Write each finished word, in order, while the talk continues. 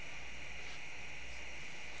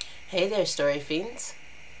Hey there, story fiends.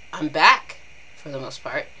 I'm back, for the most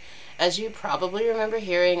part. As you probably remember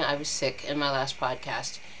hearing, I was sick in my last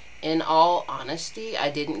podcast. In all honesty, I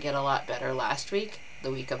didn't get a lot better last week, the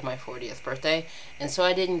week of my 40th birthday, and so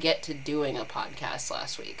I didn't get to doing a podcast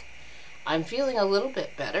last week. I'm feeling a little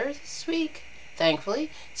bit better this week, thankfully,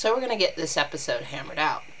 so we're going to get this episode hammered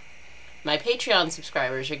out. My Patreon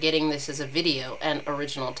subscribers are getting this as a video and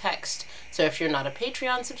original text, so if you're not a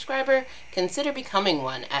Patreon subscriber, consider becoming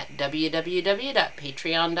one at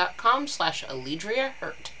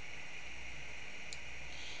www.patreon.com/alidriahurt.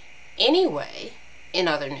 Anyway, in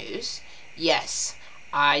other news, yes,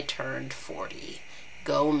 I turned 40.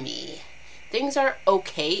 Go me. Things are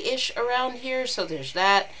okay-ish around here, so there's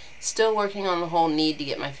that. Still working on the whole need to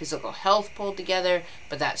get my physical health pulled together,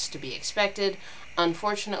 but that's to be expected.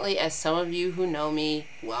 Unfortunately, as some of you who know me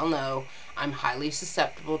well know, I'm highly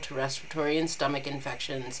susceptible to respiratory and stomach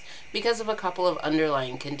infections because of a couple of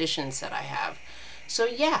underlying conditions that I have. So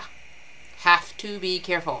yeah, have to be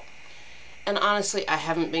careful. And honestly, I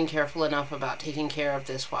haven't been careful enough about taking care of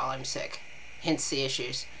this while I'm sick. Hence the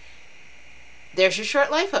issues. There's your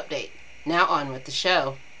short life update. Now on with the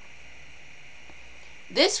show.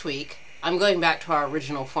 This week, I'm going back to our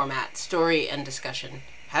original format, story and discussion.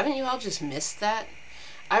 Haven't you all just missed that?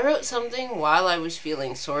 I wrote something while I was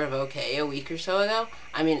feeling sort of okay a week or so ago.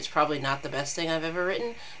 I mean, it's probably not the best thing I've ever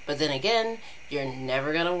written, but then again, you're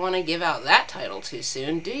never going to want to give out that title too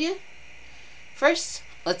soon, do you? First,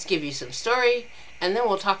 let's give you some story, and then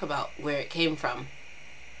we'll talk about where it came from.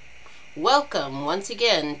 Welcome once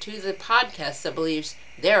again to the podcast that believes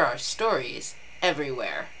there are stories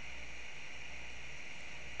everywhere.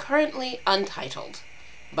 Currently Untitled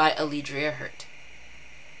by Alidria Hurt.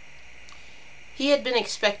 He had been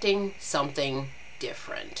expecting something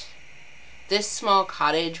different. This small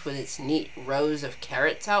cottage with its neat rows of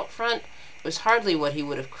carrots out front was hardly what he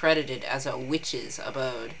would have credited as a witch's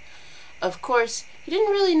abode. Of course, he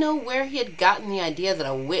didn't really know where he had gotten the idea that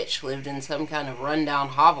a witch lived in some kind of run-down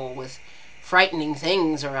hovel with frightening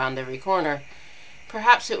things around every corner.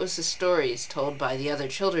 Perhaps it was the stories told by the other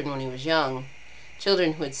children when he was young,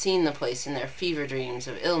 children who had seen the place in their fever dreams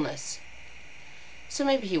of illness. So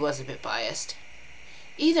maybe he was a bit biased.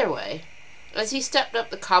 Either way, as he stepped up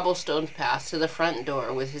the cobblestone path to the front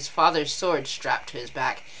door with his father's sword strapped to his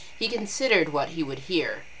back, he considered what he would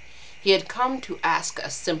hear. He had come to ask a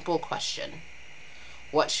simple question.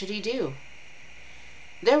 What should he do?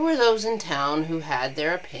 There were those in town who had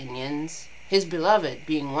their opinions, his beloved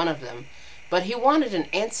being one of them, but he wanted an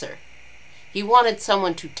answer. He wanted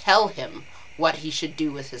someone to tell him what he should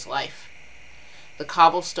do with his life. The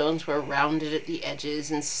cobblestones were rounded at the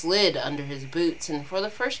edges and slid under his boots, and for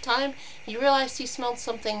the first time he realized he smelled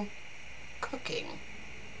something cooking.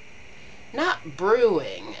 Not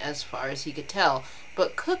brewing, as far as he could tell,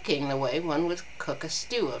 but cooking the way one would cook a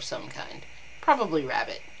stew of some kind. Probably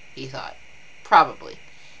rabbit, he thought. Probably.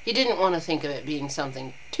 He didn't want to think of it being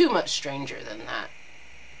something too much stranger than that.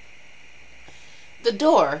 The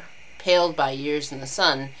door, paled by years in the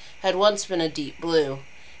sun, had once been a deep blue.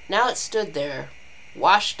 Now it stood there,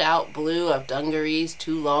 washed out blue of dungarees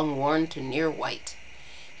too long worn to near white.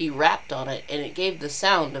 He rapped on it, and it gave the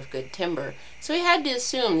sound of good timber, so he had to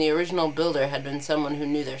assume the original builder had been someone who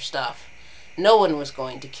knew their stuff. No one was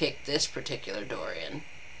going to kick this particular door in.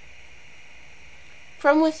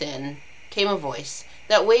 From within came a voice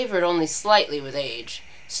that wavered only slightly with age,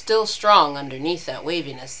 still strong underneath that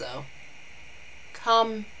waviness, though.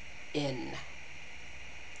 Come in.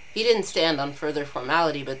 He didn't stand on further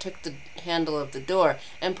formality, but took the handle of the door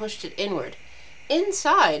and pushed it inward.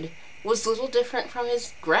 Inside was little different from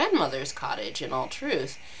his grandmother's cottage, in all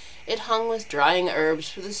truth. It hung with drying herbs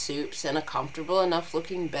for the soups and a comfortable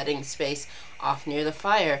enough-looking bedding space off near the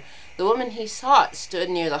fire. The woman he sought stood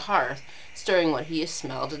near the hearth, stirring what he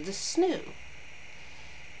smelled of the snoo.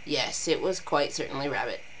 Yes, it was quite certainly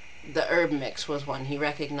rabbit. The herb mix was one he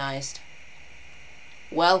recognized.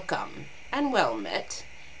 "Welcome, and well met,"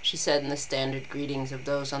 she said in the standard greetings of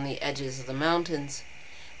those on the edges of the mountains.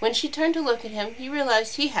 When she turned to look at him, he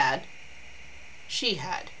realized she had,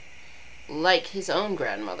 like his own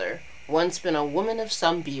grandmother, once been a woman of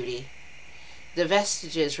some beauty. The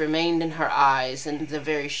vestiges remained in her eyes and the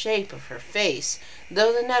very shape of her face,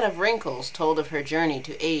 though the net of wrinkles told of her journey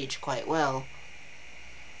to age quite well.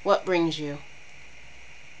 "What brings you?"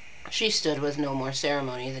 She stood with no more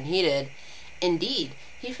ceremony than he did. Indeed,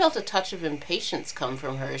 he felt a touch of impatience come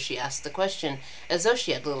from her as she asked the question, as though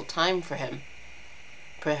she had little time for him.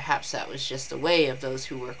 Perhaps that was just the way of those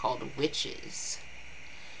who were called witches.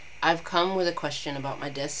 "I've come with a question about my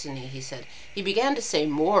destiny," he said. He began to say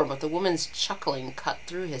more, but the woman's chuckling cut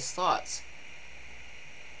through his thoughts.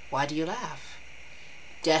 Why do you laugh?"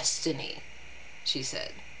 "Destiny," she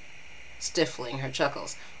said, stifling her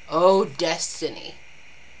chuckles. "Oh, destiny."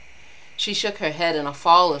 She shook her head, and a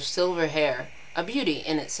fall of silver hair, a beauty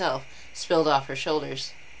in itself, spilled off her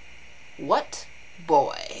shoulders. "What,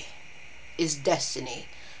 boy, is destiny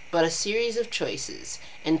but a series of choices,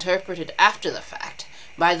 interpreted after the fact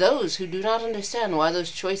by those who do not understand why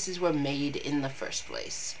those choices were made in the first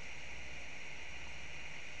place?"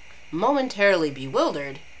 Momentarily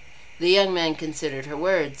bewildered, the young man considered her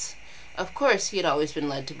words. Of course, he had always been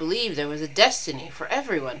led to believe there was a destiny for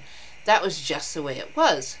everyone. That was just the way it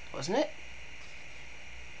was, wasn't it?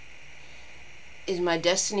 "Is my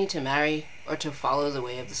destiny to marry or to follow the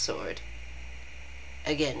way of the sword?"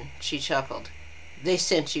 Again she chuckled. "They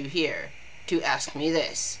sent you here to ask me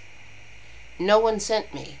this." "No one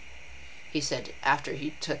sent me," he said after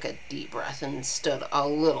he took a deep breath and stood a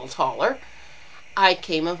little taller. "I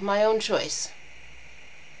came of my own choice."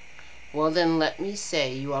 "Well, then let me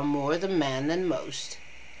say you are more the man than most.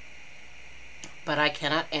 But I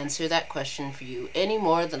cannot answer that question for you any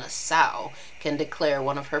more than a sow can declare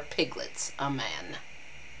one of her piglets a man."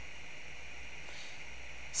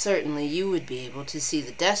 "Certainly you would be able to see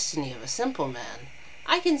the destiny of a simple man."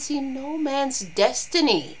 "I can see no man's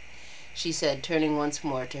destiny," she said, turning once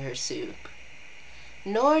more to her soup.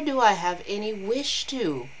 "Nor do I have any wish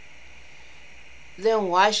to." "Then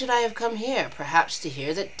why should I have come here? Perhaps to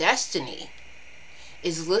hear that destiny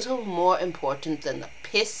is little more important than the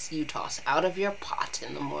piss you toss out of your pot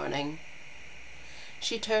in the morning."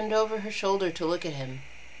 She turned over her shoulder to look at him.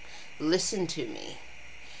 "Listen to me,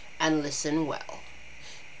 and listen well.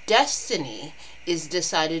 Destiny is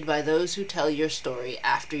decided by those who tell your story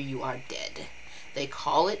after you are dead. They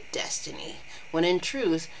call it destiny, when in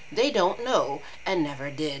truth they don't know and never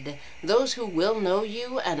did. Those who will know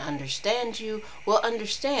you and understand you will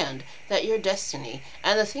understand that your destiny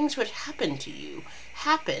and the things which happen to you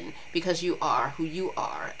happen because you are who you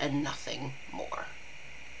are and nothing more."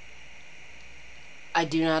 "I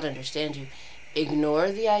do not understand you."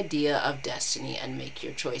 "Ignore the idea of destiny and make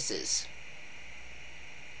your choices.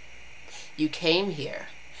 You came here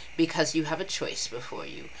because you have a choice before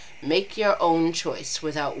you. Make your own choice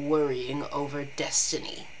without worrying over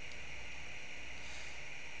destiny."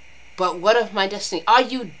 "But what of my destiny?" "Are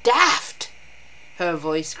you daft?" Her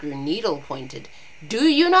voice grew needle-pointed. "Do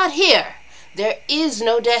you not hear? There is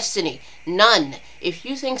no destiny. None. If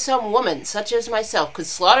you think some woman, such as myself, could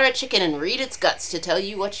slaughter a chicken and read its guts to tell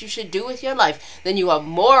you what you should do with your life, then you are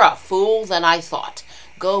more a fool than I thought.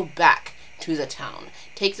 Go back to the town.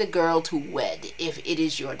 Take the girl to wed, if it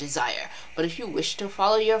is your desire. But if you wish to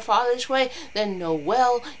follow your father's way, then know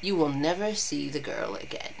well you will never see the girl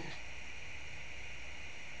again."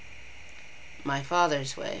 "My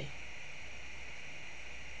father's way?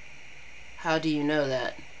 How do you know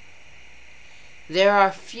that?" "There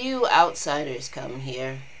are few outsiders come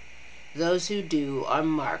here. Those who do are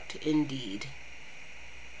marked indeed.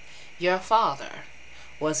 Your father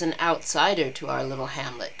was an outsider to our little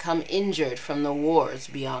hamlet, come injured from the wars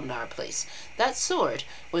beyond our place. That sword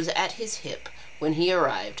was at his hip when he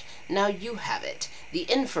arrived. Now you have it. The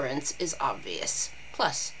inference is obvious.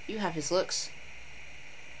 Plus, you have his looks."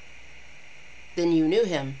 "Then you knew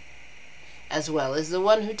him?" "As well as the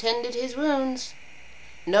one who tended his wounds.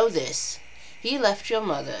 Know this. He left your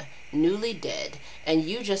mother newly dead, and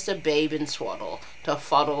you just a babe in swaddle, to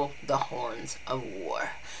fondle the horns of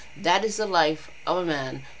war. That is the life of a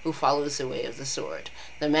man who follows the way of the sword,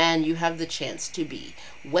 the man you have the chance to be.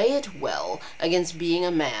 Weigh it well against being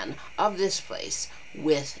a man of this place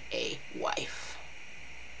with a wife."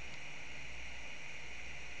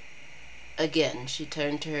 Again she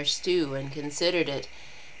turned to her stew and considered it,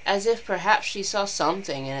 as if perhaps she saw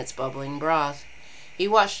something in its bubbling broth. He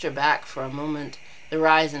watched her back for a moment, the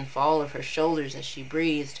rise and fall of her shoulders as she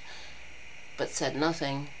breathed, but said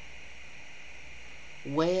nothing.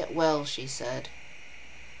 "Weigh it well," she said.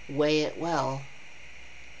 "Weigh it well."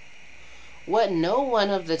 What no one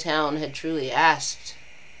of the town had truly asked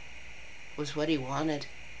was what he wanted.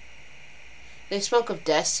 They spoke of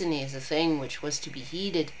destiny as a thing which was to be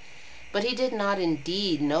heeded, but he did not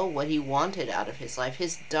indeed know what he wanted out of his life.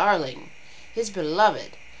 His darling, his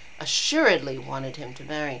beloved, assuredly wanted him to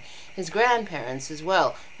marry. His grandparents as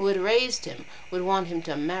well, who had raised him, would want him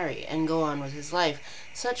to marry and go on with his life.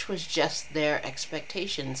 Such was just their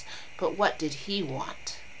expectations. But what did he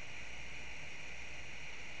want?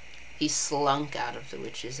 He slunk out of the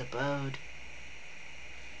witch's abode,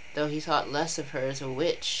 though he thought less of her as a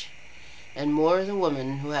witch and more as a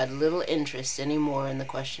woman who had little interest any more in the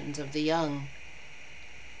questions of the young.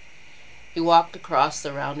 He walked across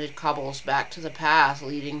the rounded cobbles, back to the path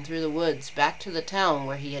leading through the woods, back to the town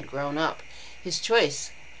where he had grown up. His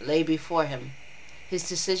choice lay before him. His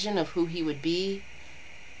decision of who he would be,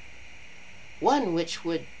 one which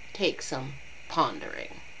would take some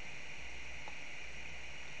pondering.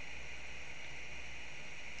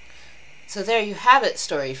 So there you have it,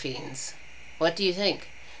 Story Fiends. What do you think?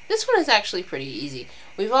 This one is actually pretty easy.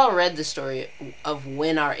 We've all read the story of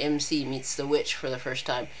when our MC meets the witch for the first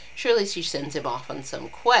time. Surely she sends him off on some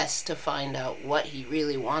quest to find out what he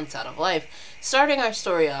really wants out of life, starting our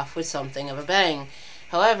story off with something of a bang.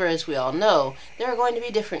 However, as we all know, there are going to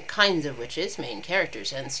be different kinds of witches, main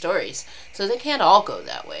characters, and stories, so they can't all go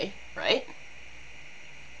that way, right?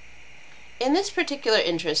 In this particular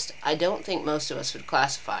interest, I don't think most of us would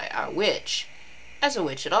classify our witch as a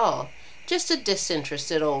witch at all. Just a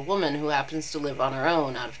disinterested old woman who happens to live on her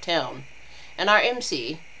own out of town. And our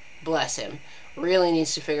MC, bless him, really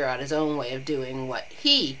needs to figure out his own way of doing what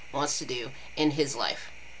he wants to do in his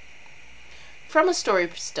life. From a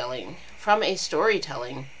storytelling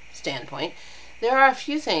standpoint, there are a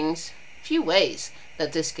few ways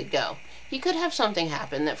that this could go. He could have something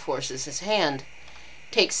happen that forces his hand,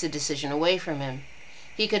 takes the decision away from him.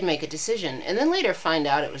 He could make a decision and then later find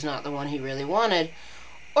out it was not the one he really wanted,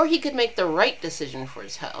 or he could make the right decision for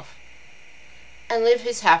his health and live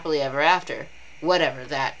his happily ever after, whatever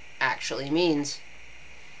that actually means.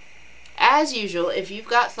 As usual, if you've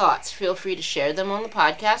got thoughts, feel free to share them on the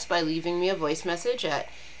podcast by leaving me a voice message at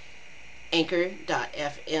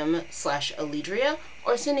anchor.fm/Alidria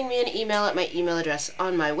or sending me an email at my email address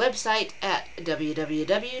on my website at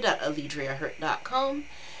www.alidriahurt.com.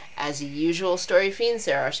 As usual, Story Fiends,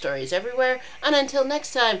 there are stories everywhere, and until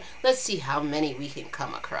next time, let's see how many we can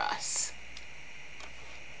come across.